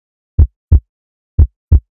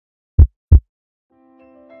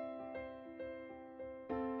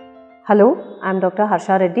Hello, I am Dr.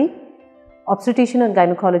 Harsha Reddy, obstetrician and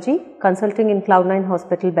gynecology, consulting in Cloudnine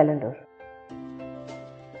Hospital, Bellandur.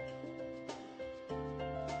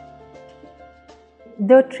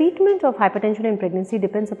 The treatment of hypertension in pregnancy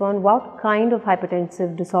depends upon what kind of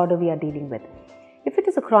hypertensive disorder we are dealing with. If it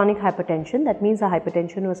is a chronic hypertension, that means the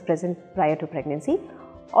hypertension was present prior to pregnancy,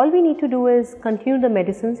 all we need to do is continue the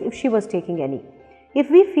medicines if she was taking any. If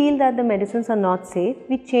we feel that the medicines are not safe,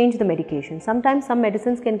 we change the medication. Sometimes some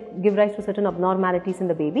medicines can give rise to certain abnormalities in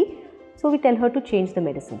the baby, so we tell her to change the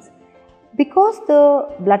medicines. Because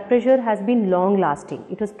the blood pressure has been long lasting,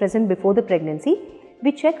 it was present before the pregnancy,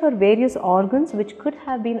 we check her various organs which could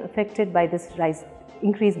have been affected by this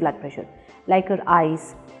increased blood pressure, like her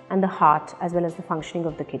eyes and the heart as well as the functioning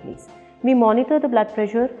of the kidneys. We monitor the blood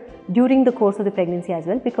pressure during the course of the pregnancy as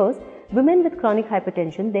well, because women with chronic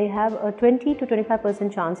hypertension, they have a 20 to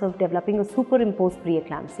 25% chance of developing a superimposed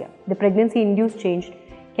preeclampsia. The pregnancy induced change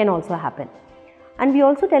can also happen. And we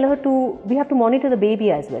also tell her we have to monitor the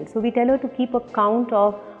baby as well. So we tell her to keep a count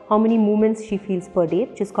of how many movements she feels per day,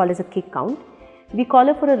 which is called as a kick count. We call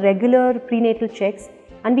her for a regular prenatal checks,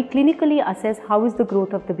 and we clinically assess how is the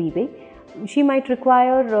growth of the baby. She might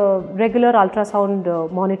require regular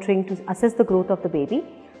ultrasound monitoring to assess the growth of the baby,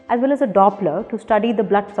 as well as a Doppler to study the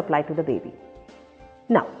blood supply to the baby.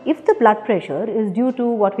 Now, if the blood pressure is due to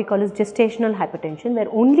what we call as gestational hypertension, where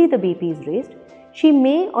only the baby is raised, she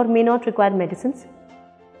may or may not require medicines.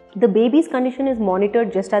 The baby's condition is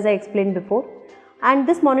monitored just as I explained before, and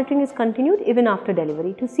this monitoring is continued even after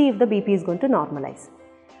delivery to see if the BP is going to normalize.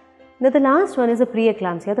 Now, the last one is a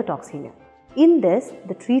preeclampsia, the toxemia. In this,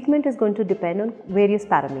 the treatment is going to depend on various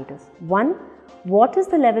parameters. One, what is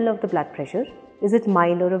the level of the blood pressure? Is it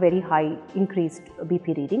mild or a very high increased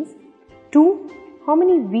BP readings? Two, how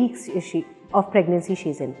many weeks of pregnancy she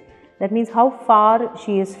is in? That means how far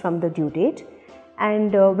she is from the due date,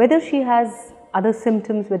 and whether she has other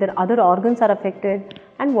symptoms, whether other organs are affected,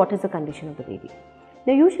 and what is the condition of the baby.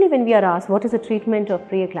 Now, usually when we are asked what is the treatment of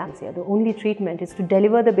preeclampsia, the only treatment is to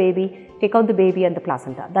deliver the baby, take out the baby and the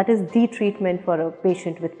placenta. That is the treatment for a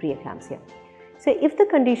patient with preeclampsia. So, if the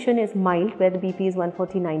condition is mild, where the BP is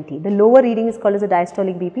 140/90, the lower reading is called as a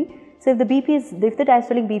diastolic BP. So, if the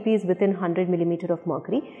diastolic BP is within 100 millimeter of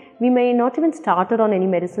mercury, we may not even start her on any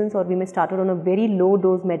medicines, or we may start her on a very low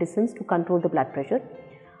dose medicines to control the blood pressure.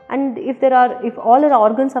 And if all her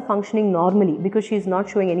organs are functioning normally, because she is not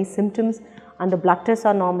showing any symptoms and the blood tests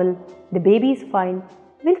are normal, the baby is fine,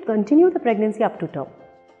 we'll continue the pregnancy up to term.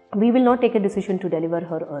 We will not take a decision to deliver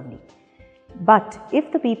her early. But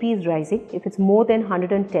if the BP is rising, if it's more than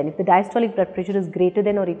 110, if the diastolic blood pressure is greater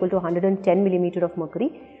than or equal to 110 millimeter of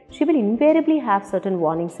mercury, she will invariably have certain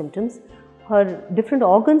warning symptoms. Her different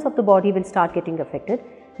organs of the body will start getting affected.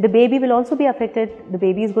 The baby will also be affected. The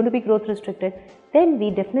baby is going to be growth restricted. Then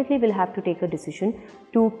we definitely will have to take a decision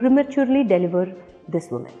to prematurely deliver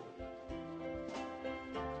this woman.